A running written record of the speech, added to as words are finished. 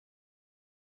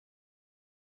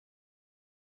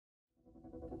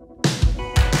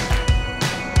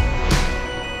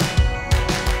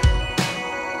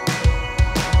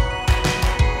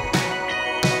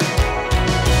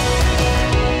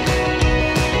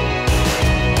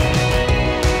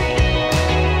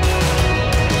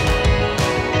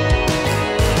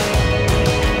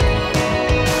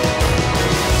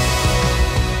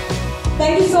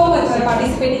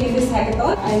participating in this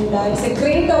hackathon, and it's a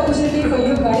great opportunity for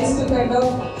you guys to kind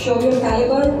of show your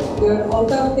caliber, your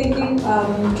out-of-thinking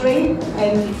trait,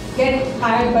 and get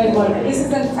hired by Merck. This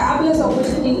is a fabulous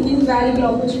opportunity, invaluable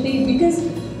opportunity, because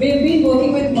we've been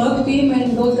working with Merck team,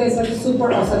 and those guys are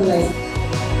super awesome guys.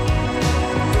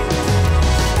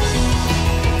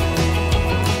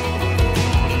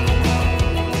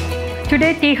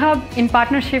 Today, THub, in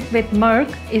partnership with Merck,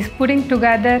 is putting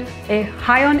together a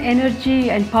high-on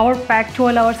energy and power-packed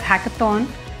 12 hours hackathon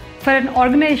for an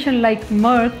organization like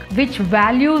Merck, which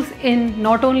values in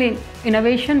not only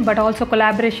innovation but also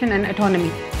collaboration and autonomy.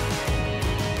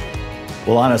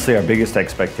 Well, honestly, our biggest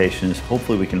expectation is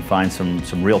hopefully we can find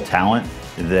some real talent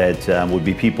that would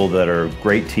be people that are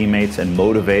great teammates and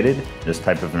motivated in this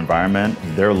type of environment.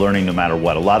 They're learning no matter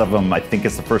what. A lot of them, I think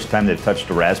it's the first time they've touched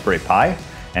a Raspberry Pi.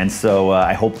 And so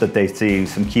I hope that they see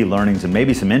some key learnings and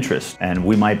maybe some interest, and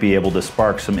we might be able to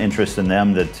spark some interest in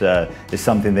them that is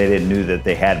something they didn't know that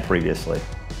they had previously.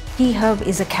 THub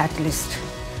is a catalyst.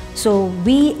 So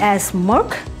we as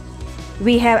Merck,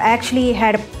 we have actually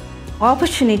had an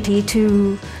opportunity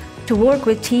to work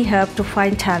with THub to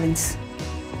find talents.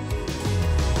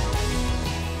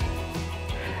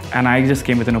 And I just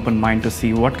came with an open mind to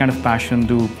see what kind of passion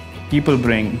do people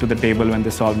bring to the table when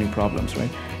they solve new problems,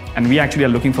 right? And we actually are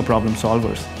looking for problem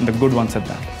solvers, and the good ones at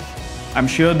that. I'm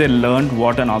sure they learned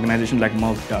what an organization like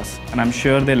Merck does, and I'm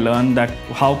sure they learned that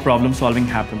how problem solving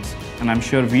happens. And I'm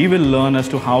sure we will learn as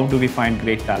to how do we find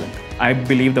great talent. I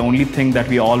believe the only thing that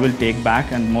we all will take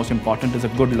back, and most important, is a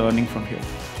good learning from here.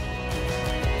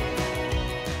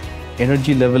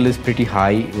 Energy level is pretty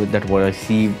high with that what I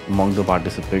see among the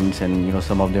participants, and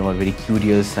some of them are very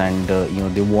curious, and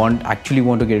they actually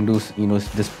want to get into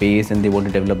the space, and they want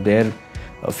to develop their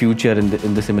future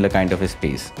in the similar kind of a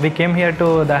space. We came here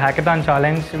to the Hackathon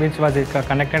Challenge, which was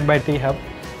conducted by THub.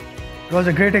 It was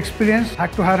a great experience.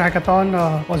 Hack2Hire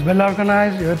hackathon was well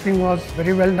organized, everything was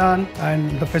very well done,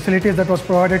 and the facilities that was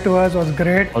provided to us was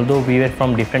great. Although we were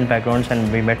from different backgrounds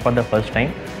and we met for the first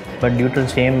time, but due to the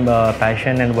same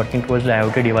passion and working towards the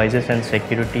IoT devices and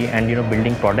security and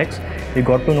building products, we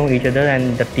got to know each other,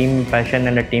 and the team passion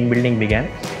and the team building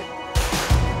began.